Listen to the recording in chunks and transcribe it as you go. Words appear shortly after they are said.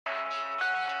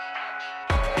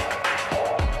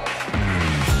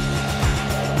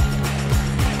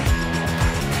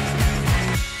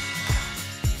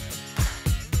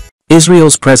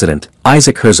Israel's President,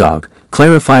 Isaac Herzog,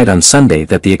 clarified on Sunday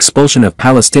that the expulsion of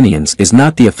Palestinians is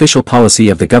not the official policy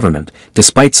of the government,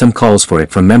 despite some calls for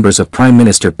it from members of Prime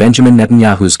Minister Benjamin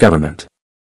Netanyahu's government.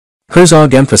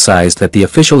 Herzog emphasized that the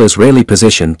official Israeli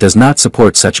position does not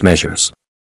support such measures.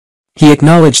 He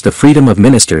acknowledged the freedom of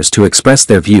ministers to express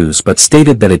their views but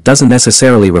stated that it doesn't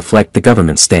necessarily reflect the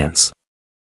government's stance.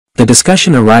 The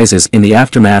discussion arises in the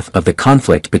aftermath of the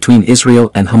conflict between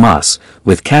Israel and Hamas,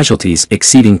 with casualties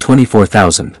exceeding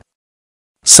 24,000.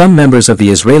 Some members of the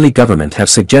Israeli government have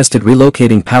suggested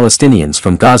relocating Palestinians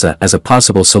from Gaza as a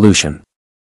possible solution.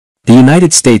 The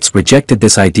United States rejected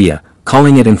this idea,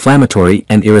 calling it inflammatory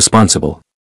and irresponsible.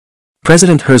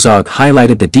 President Herzog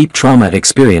highlighted the deep trauma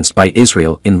experienced by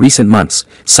Israel in recent months,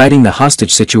 citing the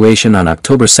hostage situation on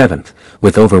October 7,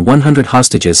 with over 100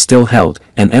 hostages still held,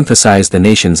 and emphasized the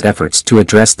nation's efforts to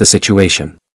address the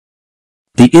situation.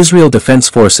 The Israel Defense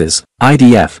Forces,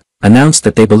 IDF, announced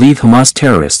that they believe Hamas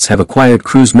terrorists have acquired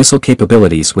cruise missile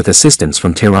capabilities with assistance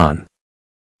from Tehran.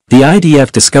 The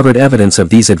IDF discovered evidence of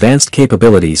these advanced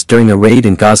capabilities during a raid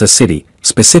in Gaza City,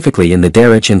 specifically in the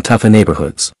Derech and Tufa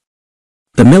neighborhoods.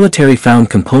 The military found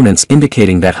components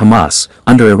indicating that Hamas,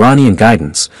 under Iranian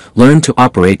guidance, learned to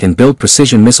operate and build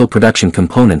precision missile production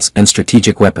components and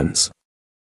strategic weapons.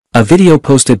 A video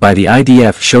posted by the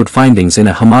IDF showed findings in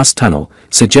a Hamas tunnel,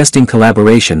 suggesting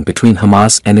collaboration between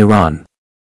Hamas and Iran.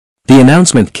 The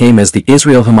announcement came as the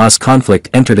Israel-Hamas conflict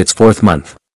entered its fourth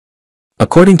month.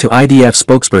 According to IDF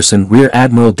spokesperson Rear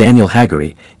Admiral Daniel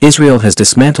Hagari, Israel has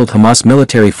dismantled Hamas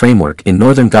military framework in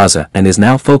northern Gaza and is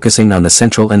now focusing on the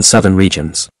central and southern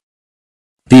regions.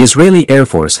 The Israeli Air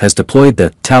Force has deployed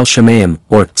the Tal Shamayim,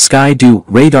 or Sky-Doo,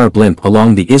 radar blimp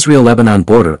along the Israel-Lebanon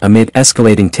border amid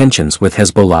escalating tensions with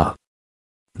Hezbollah.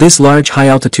 This large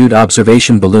high-altitude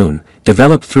observation balloon,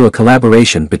 developed through a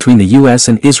collaboration between the U.S.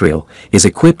 and Israel, is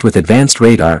equipped with advanced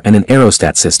radar and an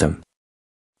aerostat system.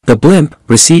 The blimp,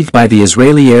 received by the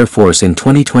Israeli Air Force in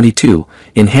 2022,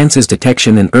 enhances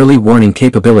detection and early warning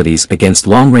capabilities against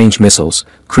long-range missiles,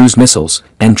 cruise missiles,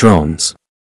 and drones.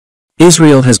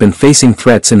 Israel has been facing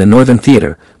threats in the northern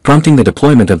theater, prompting the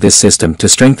deployment of this system to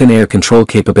strengthen air control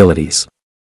capabilities.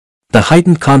 The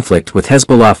heightened conflict with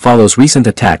Hezbollah follows recent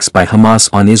attacks by Hamas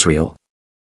on Israel,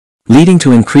 leading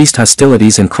to increased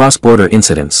hostilities and cross-border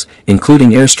incidents, including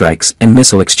airstrikes and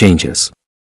missile exchanges.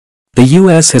 The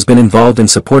U.S. has been involved in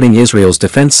supporting Israel's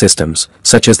defense systems,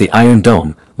 such as the Iron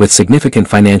Dome, with significant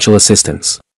financial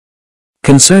assistance.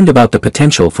 Concerned about the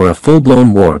potential for a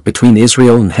full-blown war between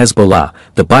Israel and Hezbollah,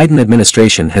 the Biden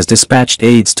administration has dispatched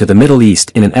aides to the Middle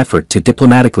East in an effort to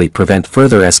diplomatically prevent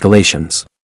further escalations.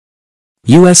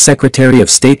 U.S. Secretary of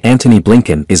State Antony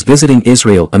Blinken is visiting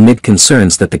Israel amid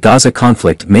concerns that the Gaza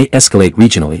conflict may escalate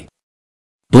regionally.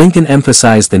 Blinken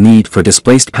emphasized the need for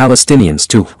displaced Palestinians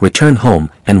to return home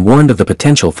and warned of the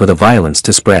potential for the violence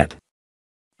to spread.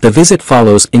 The visit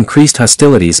follows increased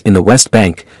hostilities in the West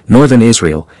Bank, northern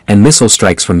Israel, and missile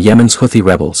strikes from Yemen's Houthi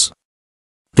rebels.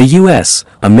 The U.S.,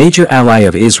 a major ally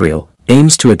of Israel,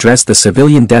 aims to address the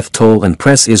civilian death toll and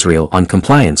press Israel on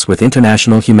compliance with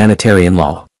international humanitarian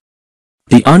law.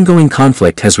 The ongoing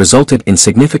conflict has resulted in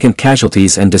significant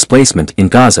casualties and displacement in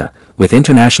Gaza, with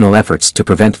international efforts to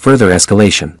prevent further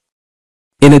escalation.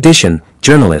 In addition,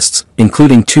 journalists,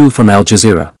 including 2 from Al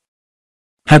Jazeera,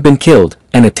 have been killed,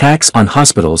 and attacks on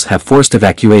hospitals have forced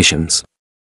evacuations.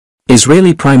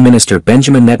 Israeli Prime Minister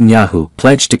Benjamin Netanyahu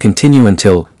pledged to continue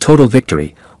until total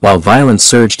victory, while violence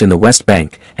surged in the West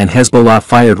Bank and Hezbollah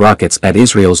fired rockets at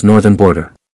Israel's northern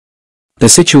border. The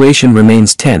situation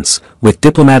remains tense, with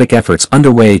diplomatic efforts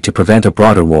underway to prevent a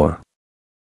broader war.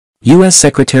 U.S.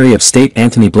 Secretary of State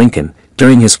Antony Blinken,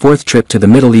 during his 4th trip to the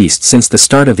Middle East since the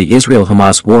start of the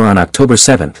Israel-Hamas war on October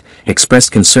 7,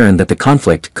 expressed concern that the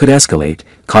conflict could escalate,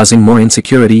 causing more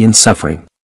insecurity and suffering.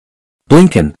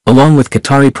 Blinken, along with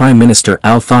Qatari Prime Minister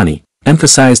Al Thani,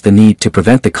 emphasized the need to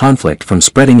prevent the conflict from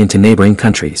spreading into neighboring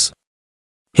countries.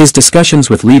 His discussions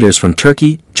with leaders from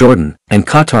Turkey, Jordan, and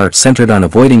Qatar centered on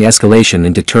avoiding escalation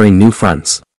and deterring new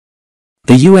fronts.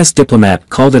 The U.S. diplomat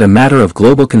called it a matter of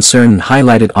global concern and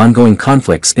highlighted ongoing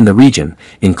conflicts in the region,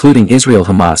 including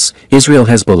Israel-Hamas,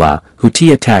 Israel-Hezbollah,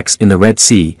 Houthi attacks in the Red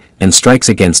Sea, and strikes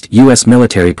against U.S.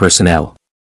 military personnel.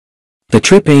 The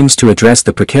trip aims to address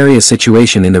the precarious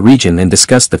situation in the region and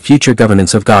discuss the future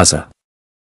governance of Gaza.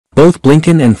 Both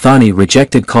Blinken and Thani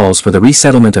rejected calls for the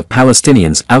resettlement of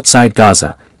Palestinians outside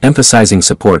Gaza, emphasizing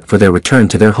support for their return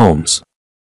to their homes.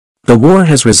 The war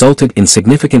has resulted in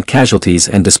significant casualties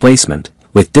and displacement,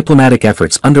 with diplomatic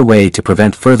efforts underway to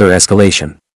prevent further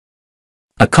escalation.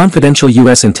 A confidential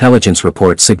U.S. intelligence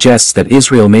report suggests that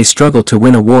Israel may struggle to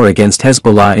win a war against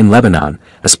Hezbollah in Lebanon,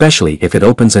 especially if it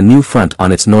opens a new front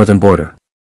on its northern border.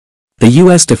 The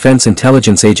U.S. Defense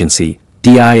Intelligence Agency,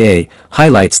 DIA,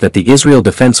 highlights that the Israel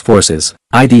Defense Forces,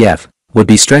 IDF, would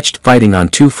be stretched fighting on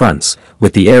two fronts,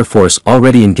 with the Air Force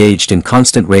already engaged in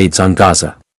constant raids on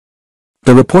Gaza.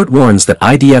 The report warns that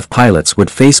IDF pilots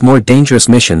would face more dangerous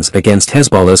missions against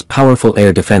Hezbollah's powerful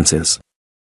air defenses.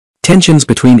 Tensions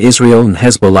between Israel and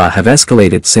Hezbollah have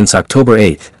escalated since October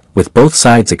 8, with both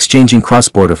sides exchanging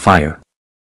cross-border fire.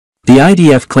 The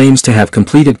IDF claims to have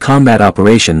completed combat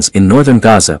operations in northern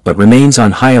Gaza but remains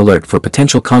on high alert for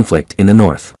potential conflict in the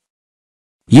north.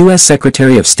 U.S.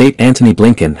 Secretary of State Antony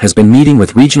Blinken has been meeting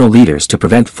with regional leaders to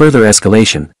prevent further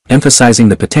escalation, emphasizing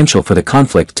the potential for the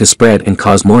conflict to spread and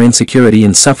cause more insecurity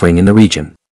and suffering in the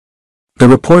region. The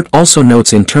report also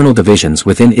notes internal divisions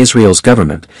within Israel's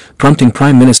government, prompting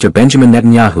Prime Minister Benjamin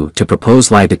Netanyahu to propose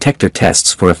lie detector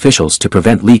tests for officials to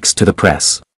prevent leaks to the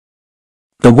press.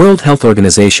 The World Health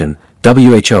Organization,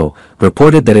 WHO,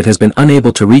 reported that it has been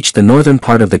unable to reach the northern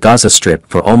part of the Gaza Strip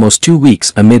for almost 2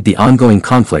 weeks amid the ongoing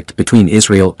conflict between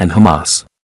Israel and Hamas.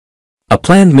 A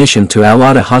planned mission to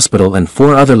Al-Adha Hospital and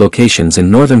 4 other locations in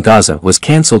northern Gaza was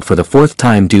cancelled for the 4th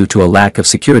time due to a lack of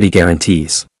security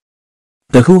guarantees.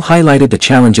 The WHO highlighted the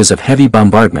challenges of heavy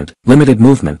bombardment, limited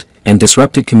movement, and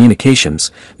disrupted communications,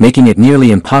 making it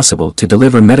nearly impossible to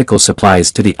deliver medical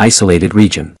supplies to the isolated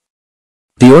region.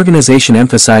 The organization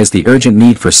emphasized the urgent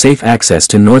need for safe access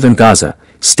to northern Gaza,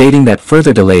 stating that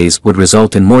further delays would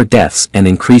result in more deaths and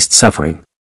increased suffering.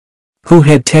 WHO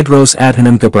head Tedros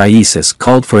Adhanom Ghebreyesus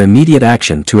called for immediate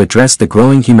action to address the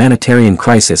growing humanitarian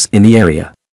crisis in the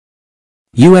area.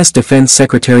 U.S. Defense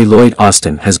Secretary Lloyd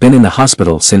Austin has been in the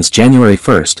hospital since January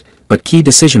 1, but key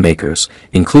decision-makers,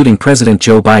 including President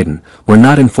Joe Biden, were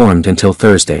not informed until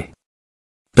Thursday.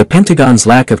 The Pentagon's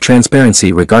lack of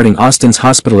transparency regarding Austin's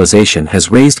hospitalization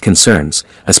has raised concerns,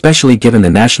 especially given the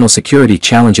national security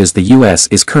challenges the U.S.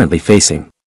 is currently facing.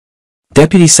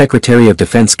 Deputy Secretary of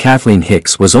Defense Kathleen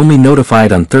Hicks was only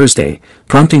notified on Thursday,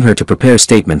 prompting her to prepare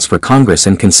statements for Congress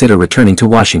and consider returning to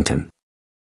Washington.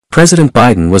 President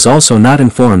Biden was also not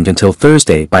informed until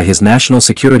Thursday by his National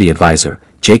Security Advisor,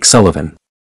 Jake Sullivan.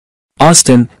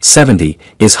 Austin, 70,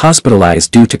 is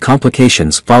hospitalized due to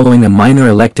complications following a minor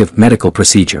elective medical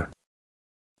procedure.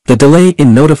 The delay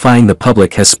in notifying the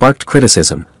public has sparked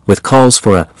criticism, with calls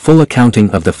for a full accounting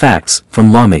of the facts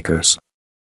from lawmakers.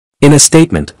 In a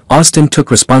statement, Austin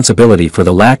took responsibility for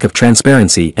the lack of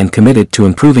transparency and committed to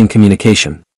improving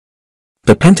communication.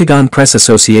 The Pentagon Press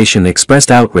Association expressed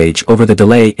outrage over the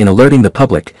delay in alerting the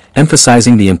public,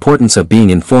 emphasizing the importance of being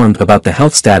informed about the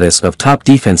health status of top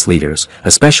defense leaders,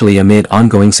 especially amid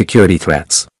ongoing security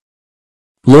threats.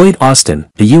 Lloyd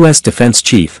Austin, the U.S. defense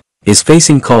chief, is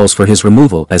facing calls for his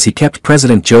removal as he kept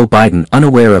President Joe Biden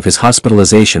unaware of his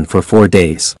hospitalization for 4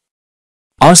 days.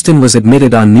 Austin was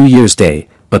admitted on New Year's Day,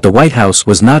 but the White House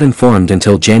was not informed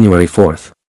until January 4.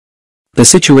 The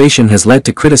situation has led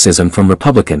to criticism from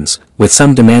Republicans, with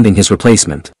some demanding his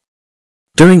replacement.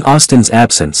 During Austin's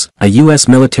absence, a U.S.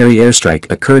 military airstrike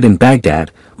occurred in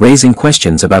Baghdad, raising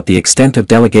questions about the extent of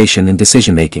delegation and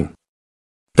decision-making.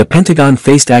 The Pentagon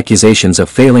faced accusations of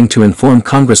failing to inform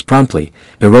Congress promptly,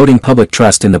 eroding public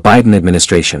trust in the Biden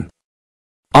administration.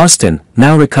 Austin,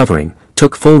 now recovering,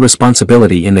 took full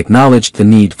responsibility and acknowledged the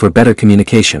need for better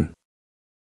communication.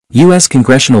 U.S.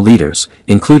 congressional leaders,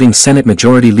 including Senate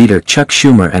Majority Leader Chuck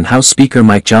Schumer and House Speaker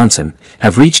Mike Johnson,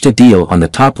 have reached a deal on the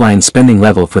top-line spending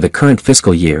level for the current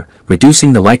fiscal year,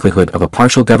 reducing the likelihood of a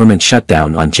partial government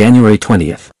shutdown on January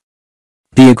 20.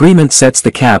 The agreement sets the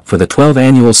cap for the 12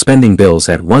 annual spending bills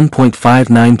at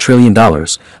 $1.59 trillion,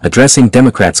 addressing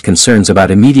Democrats' concerns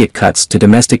about immediate cuts to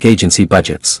domestic agency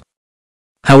budgets.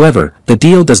 However, the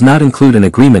deal does not include an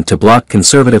agreement to block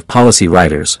conservative policy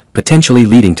riders, potentially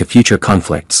leading to future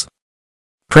conflicts.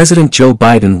 President Joe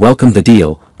Biden welcomed the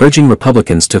deal, urging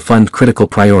Republicans to fund critical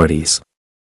priorities.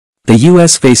 The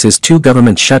U.S. faces 2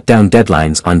 government shutdown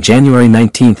deadlines on January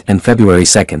 19 and February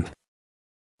 2.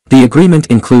 The agreement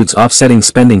includes offsetting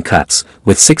spending cuts,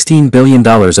 with $16 billion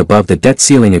above the debt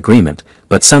ceiling agreement,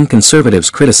 but some conservatives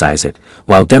criticize it,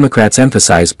 while Democrats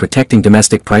emphasize protecting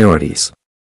domestic priorities.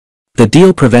 The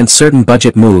deal prevents certain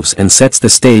budget moves and sets the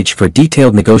stage for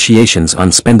detailed negotiations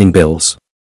on spending bills.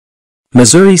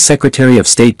 Missouri Secretary of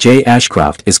State Jay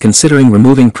Ashcroft is considering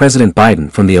removing President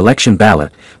Biden from the election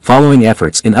ballot, following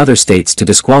efforts in other states to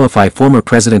disqualify former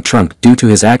President Trump due to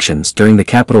his actions during the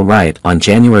Capitol riot on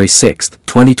January 6,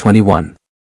 2021.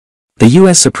 The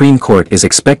U.S. Supreme Court is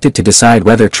expected to decide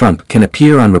whether Trump can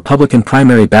appear on Republican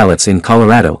primary ballots in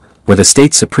Colorado, where the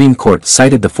state Supreme Court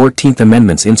cited the 14th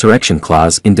Amendment's insurrection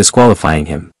clause in disqualifying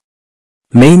him.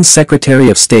 Maine's Secretary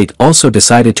of State also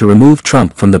decided to remove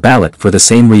Trump from the ballot for the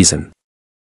same reason.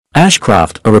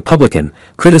 Ashcroft, a Republican,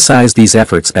 criticized these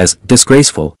efforts as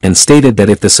disgraceful and stated that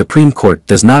if the Supreme Court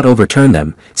does not overturn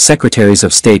them, Secretaries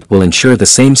of State will ensure the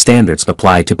same standards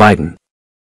apply to Biden.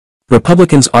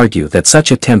 Republicans argue that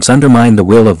such attempts undermine the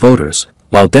will of voters,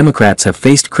 while Democrats have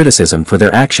faced criticism for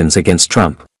their actions against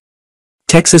Trump.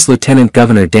 Texas Lieutenant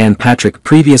Governor Dan Patrick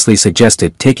previously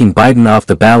suggested taking Biden off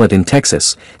the ballot in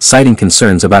Texas, citing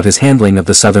concerns about his handling of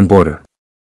the southern border.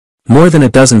 More than a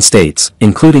dozen states,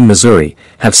 including Missouri,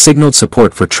 have signaled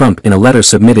support for Trump in a letter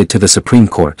submitted to the Supreme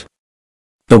Court.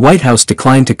 The White House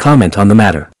declined to comment on the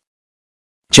matter.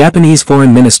 Japanese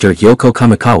Foreign Minister Yoko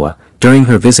Kamikawa, during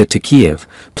her visit to Kiev,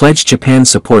 pledged Japan's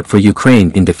support for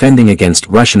Ukraine in defending against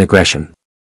Russian aggression.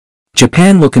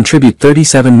 Japan will contribute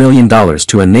 $37 million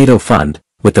to a NATO fund,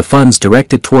 with the funds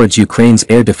directed towards Ukraine's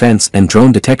air defense and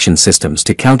drone detection systems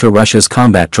to counter Russia's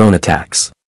combat drone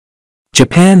attacks.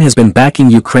 Japan has been backing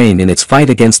Ukraine in its fight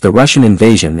against the Russian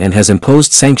invasion and has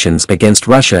imposed sanctions against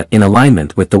Russia in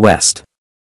alignment with the West.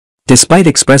 Despite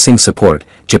expressing support,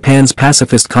 Japan's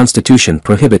pacifist constitution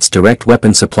prohibits direct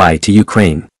weapon supply to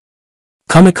Ukraine.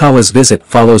 Kamikawa's visit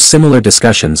follows similar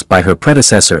discussions by her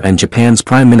predecessor and Japan's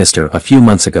Prime Minister a few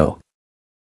months ago.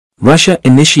 Russia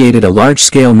initiated a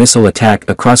large-scale missile attack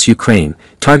across Ukraine,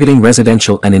 targeting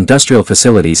residential and industrial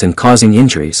facilities and causing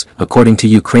injuries, according to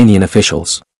Ukrainian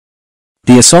officials.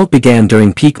 The assault began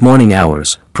during peak morning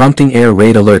hours, prompting air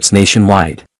raid alerts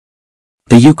nationwide.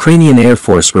 The Ukrainian Air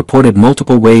Force reported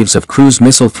multiple waves of cruise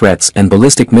missile threats and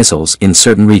ballistic missiles in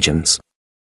certain regions.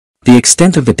 The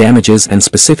extent of the damages and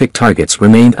specific targets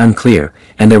remained unclear,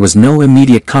 and there was no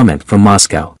immediate comment from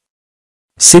Moscow.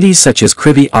 Cities such as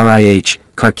Kryvyi Rih,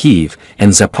 Kharkiv,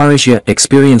 and Zaporizhia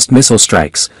experienced missile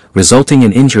strikes, resulting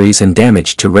in injuries and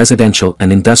damage to residential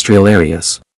and industrial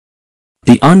areas.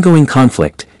 The ongoing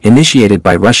conflict, initiated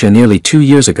by Russia nearly 2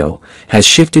 years ago, has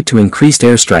shifted to increased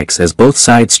airstrikes as both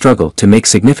sides struggle to make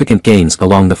significant gains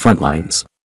along the front lines.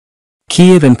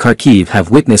 Kiev and Kharkiv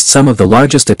have witnessed some of the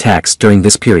largest attacks during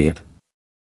this period.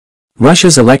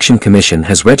 Russia's election commission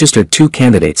has registered 2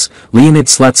 candidates, Leonid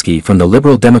Slutsky from the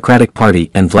Liberal Democratic Party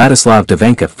and Vladislav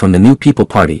Divenkov from the New People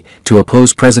Party, to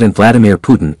oppose President Vladimir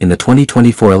Putin in the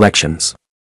 2024 elections.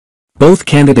 Both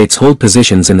candidates hold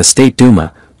positions in the State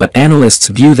Duma, but analysts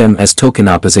view them as token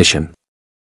opposition.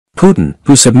 Putin,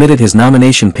 who submitted his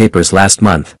nomination papers last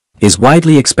month, is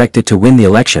widely expected to win the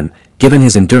election, given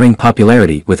his enduring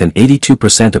popularity with an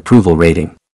 82% approval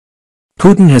rating.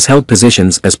 Putin has held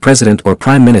positions as president or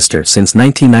prime minister since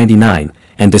 1999,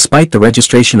 and despite the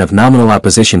registration of nominal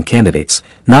opposition candidates,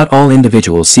 not all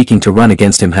individuals seeking to run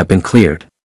against him have been cleared.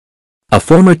 A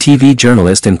former TV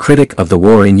journalist and critic of the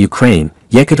war in Ukraine,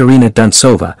 Yekaterina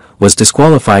Duntsova, was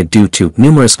disqualified due to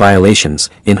numerous violations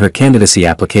in her candidacy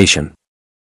application.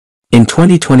 In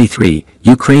 2023,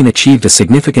 Ukraine achieved a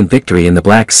significant victory in the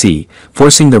Black Sea,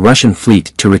 forcing the Russian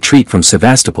fleet to retreat from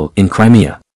Sevastopol in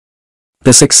Crimea.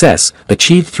 The success,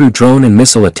 achieved through drone and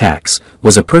missile attacks,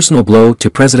 was a personal blow to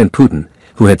President Putin,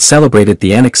 who had celebrated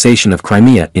the annexation of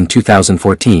Crimea in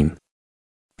 2014.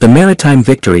 The maritime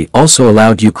victory also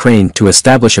allowed Ukraine to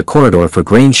establish a corridor for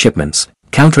grain shipments,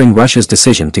 countering Russia's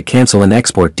decision to cancel an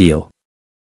export deal.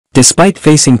 Despite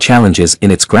facing challenges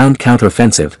in its ground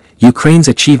counteroffensive, Ukraine's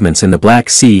achievements in the Black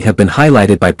Sea have been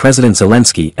highlighted by President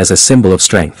Zelensky as a symbol of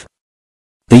strength.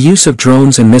 The use of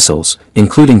drones and missiles,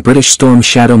 including British Storm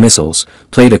Shadow missiles,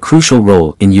 played a crucial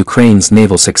role in Ukraine's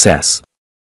naval success.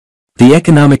 The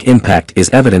economic impact is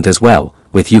evident as well,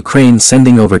 with Ukraine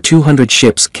sending over 200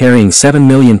 ships carrying 7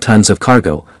 million tons of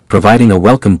cargo, providing a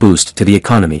welcome boost to the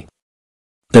economy.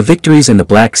 The victories in the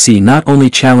Black Sea not only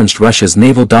challenged Russia's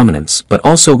naval dominance but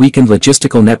also weakened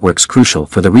logistical networks crucial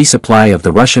for the resupply of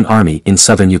the Russian army in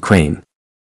southern Ukraine.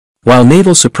 While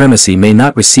naval supremacy may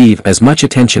not receive as much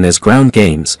attention as ground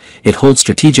games, it holds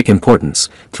strategic importance,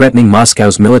 threatening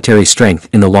Moscow's military strength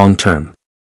in the long term.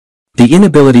 The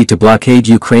inability to blockade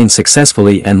Ukraine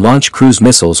successfully and launch cruise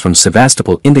missiles from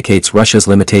Sevastopol indicates Russia's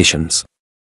limitations.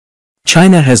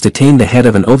 China has detained the head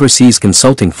of an overseas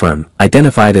consulting firm,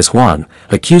 identified as Huang,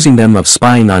 accusing them of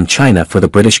spying on China for the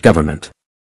British government.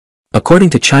 According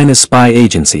to China's spy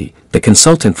agency, the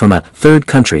consultant from a third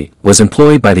country was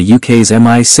employed by the UK's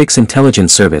MI6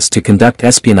 intelligence service to conduct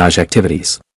espionage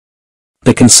activities.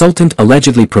 The consultant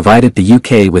allegedly provided the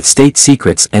UK with state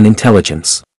secrets and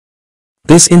intelligence.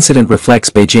 This incident reflects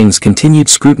Beijing's continued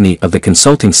scrutiny of the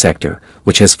consulting sector,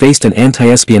 which has faced an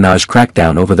anti-espionage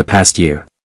crackdown over the past year.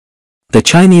 The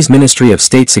Chinese Ministry of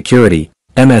State Security,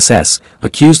 MSS,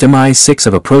 accused MI6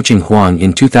 of approaching Huang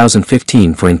in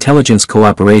 2015 for intelligence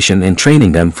cooperation and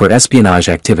training them for espionage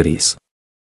activities.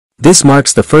 This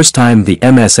marks the first time the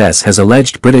MSS has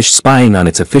alleged British spying on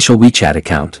its official WeChat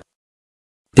account.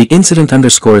 The incident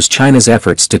underscores China's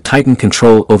efforts to tighten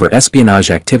control over espionage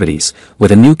activities,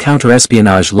 with a new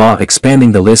counter-espionage law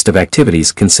expanding the list of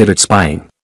activities considered spying.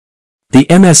 The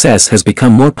MSS has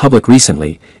become more public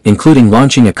recently, including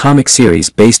launching a comic series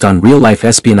based on real-life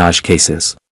espionage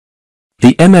cases.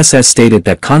 The MSS stated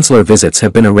that consular visits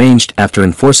have been arranged after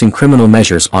enforcing criminal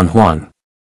measures on Huang.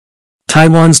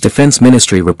 Taiwan's Defense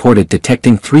Ministry reported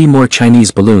detecting 3 more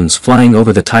Chinese balloons flying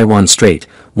over the Taiwan Strait,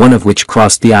 one of which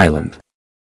crossed the island.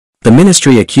 The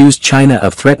ministry accused China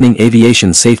of threatening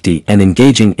aviation safety and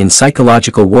engaging in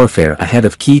psychological warfare ahead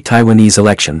of key Taiwanese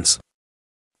elections.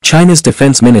 China's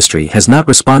defense ministry has not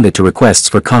responded to requests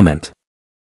for comment.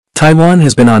 Taiwan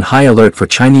has been on high alert for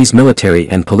Chinese military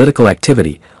and political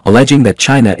activity, alleging that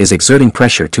China is exerting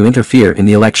pressure to interfere in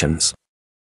the elections.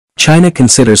 China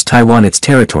considers Taiwan its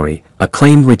territory, a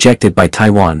claim rejected by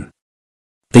Taiwan.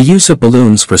 The use of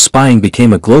balloons for spying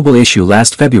became a global issue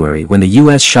last February when the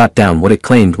U.S. shot down what it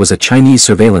claimed was a Chinese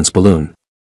surveillance balloon.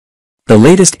 The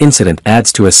latest incident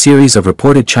adds to a series of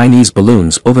reported Chinese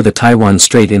balloons over the Taiwan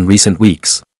Strait in recent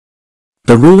weeks.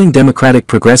 The ruling Democratic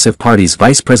Progressive Party's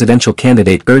vice presidential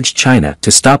candidate urged China to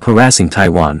stop harassing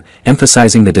Taiwan,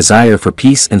 emphasizing the desire for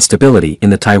peace and stability in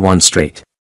the Taiwan Strait.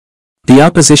 The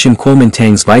opposition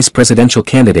Kuomintang's vice presidential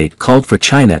candidate called for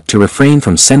China to refrain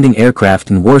from sending aircraft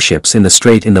and warships in the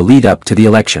strait in the lead-up to the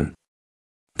election.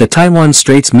 The Taiwan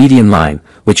Strait's median line,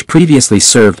 which previously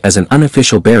served as an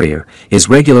unofficial barrier, is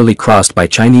regularly crossed by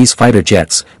Chinese fighter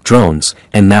jets, drones,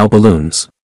 and now balloons.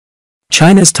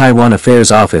 China's Taiwan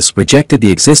Affairs Office rejected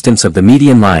the existence of the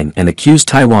median line and accused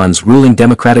Taiwan's ruling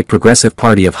Democratic Progressive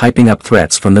Party of hyping up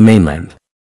threats from the mainland.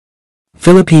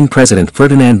 Philippine President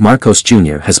Ferdinand Marcos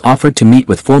Jr. has offered to meet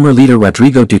with former leader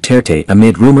Rodrigo Duterte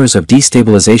amid rumors of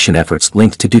destabilization efforts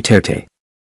linked to Duterte.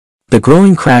 The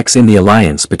growing cracks in the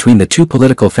alliance between the two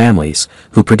political families,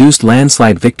 who produced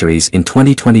landslide victories in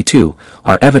 2022,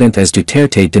 are evident as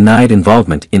Duterte denied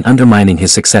involvement in undermining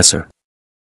his successor.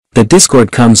 The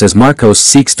discord comes as Marcos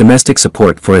seeks domestic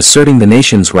support for asserting the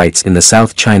nation's rights in the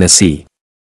South China Sea.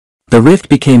 The rift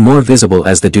became more visible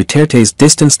as the Dutertes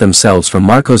distanced themselves from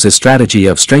Marcos's strategy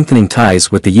of strengthening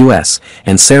ties with the U.S.,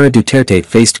 and Sara Duterte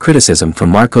faced criticism from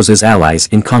Marcos's allies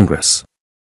in Congress.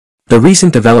 The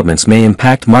recent developments may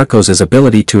impact Marcos's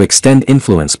ability to extend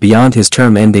influence beyond his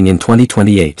term ending in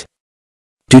 2028.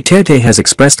 Duterte has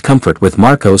expressed comfort with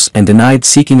Marcos and denied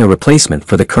seeking a replacement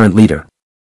for the current leader.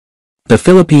 The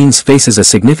Philippines faces a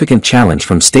significant challenge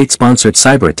from state-sponsored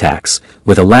cyber attacks,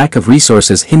 with a lack of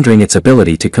resources hindering its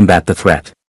ability to combat the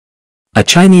threat. A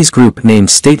Chinese group named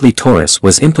Stately Taurus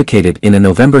was implicated in a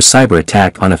November cyber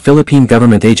attack on a Philippine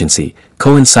government agency,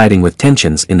 coinciding with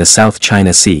tensions in the South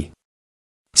China Sea.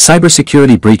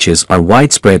 Cybersecurity breaches are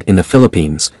widespread in the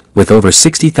Philippines, with over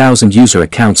 60,000 user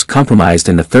accounts compromised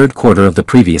in the third quarter of the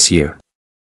previous year.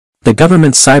 The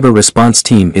government's cyber response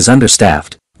team is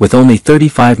understaffed, with only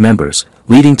 35 members,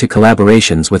 leading to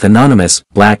collaborations with anonymous,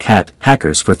 black hat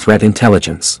hackers for threat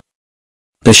intelligence.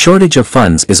 The shortage of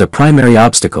funds is a primary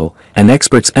obstacle, and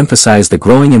experts emphasize the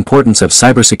growing importance of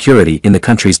cybersecurity in the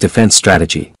country's defense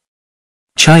strategy.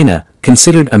 China,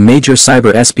 considered a major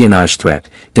cyber espionage threat,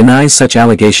 denies such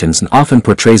allegations and often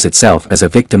portrays itself as a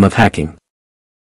victim of hacking.